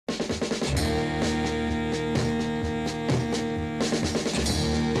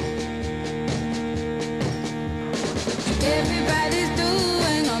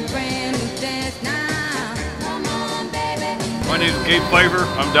Cape Piper.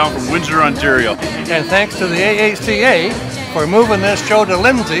 I'm down from Windsor, Ontario. And thanks to the AACA for moving this show to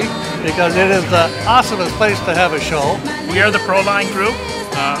Lindsay, because it is the awesomest place to have a show. We are the Proline Group,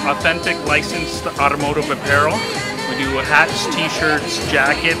 authentic licensed automotive apparel. We do hats, t-shirts,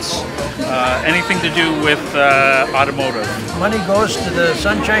 jackets, anything to do with automotive. Money goes to the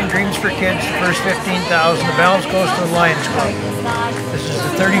Sunshine Dreams for Kids, the first 15,000. The balance goes to the Lions Club. This is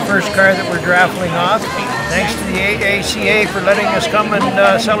the 31st car that we're raffling off. Thanks to the AACA for letting us come and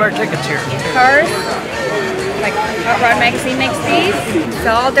sell our tickets here. Cars, like Hot Rod Magazine makes these.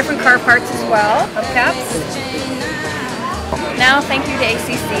 Sell all different car parts as well, hubcaps. Now, thank you to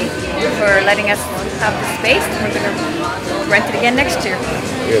ACC for letting us have the space. We're going to rent it again next year.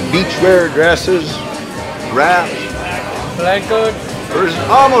 We have beachwear, dresses, wraps, Blanket. there's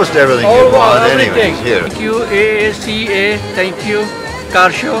almost everything you want anyways here. Thank you, AACA. Thank you,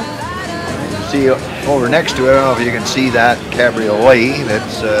 Car Show. See over next to it, I don't know if you can see that cabriolet.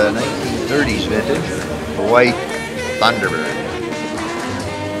 That's 1930s vintage, a white Thunderbird.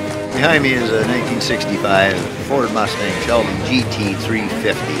 Behind me is a 1965 Ford Mustang Shelby GT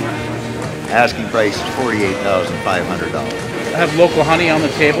 350. Asking price is $48,500. I have local honey on the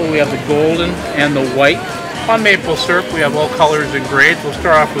table. We have the golden and the white. On maple syrup, we have all colors and grades. We'll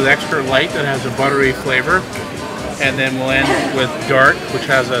start off with extra light that has a buttery flavor. And then we'll end with dark, which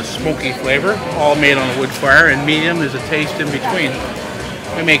has a smoky flavor, all made on a wood fire. And medium is a taste in between.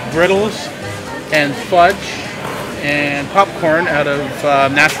 We make brittles and fudge and popcorn out of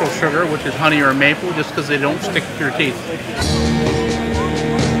natural sugar, which is honey or maple, just because they don't stick to your teeth.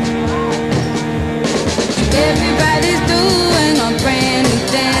 Everybody's doing a brand new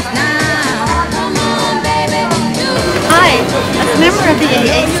dance now. Come on, baby. Hi, as a member of the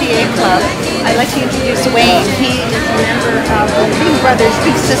AACA Club, I'd like to introduce Wayne. He is a member of the Big Brothers,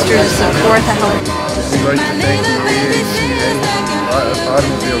 Big Sisters of Dorothy Home. We'd like to thank the AACA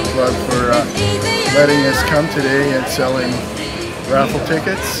Automobile Club for letting us come today and selling raffle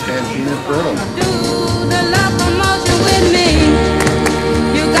tickets and peanut brittle. Do the locomotion with me.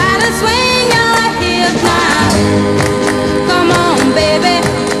 You gotta swing your hips now. Come on, baby.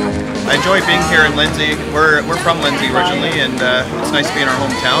 I enjoy being here in Lindsay. We're from Lindsay originally, and it's nice to be in our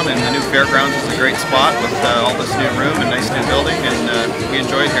hometown. And the new Fairgrounds is a great spot with all this new room and nice new building, and we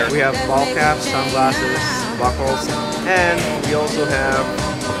enjoy it here. We have ball caps, sunglasses, buckles, and we also have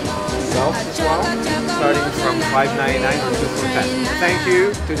belts as well, starting from $5.99 or $2.10. Thank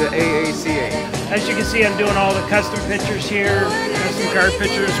you to the AACA. As you can see, I'm doing all the custom pictures here, custom car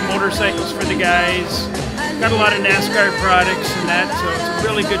pictures, motorcycles for the guys. Got a lot of NASCAR products and that, so it's a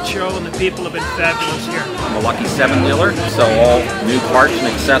really good show, and the people have been fabulous here. I'm a lucky 7-wheeler, so all new parts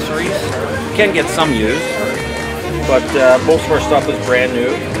and accessories. Can get some used, but most of our stuff is brand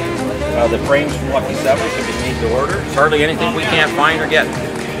new. The frames from Lucky 7 can be made to order. There's hardly anything we can't find or get.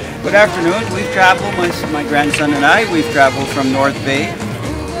 Good afternoon. We've traveled, my grandson and I, we've traveled from North Bay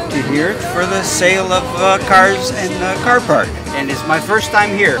to here for the sale of cars and car park. And it's my first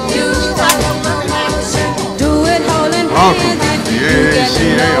time here. Welcome to the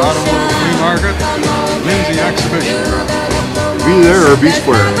AACA Automotive Fleamarket, Lindsay Exhibition Ground. Be there or be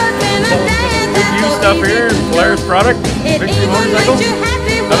square. Good used stuff here, Polaris product, Victory Motorcycles.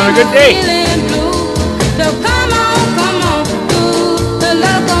 Having a good day.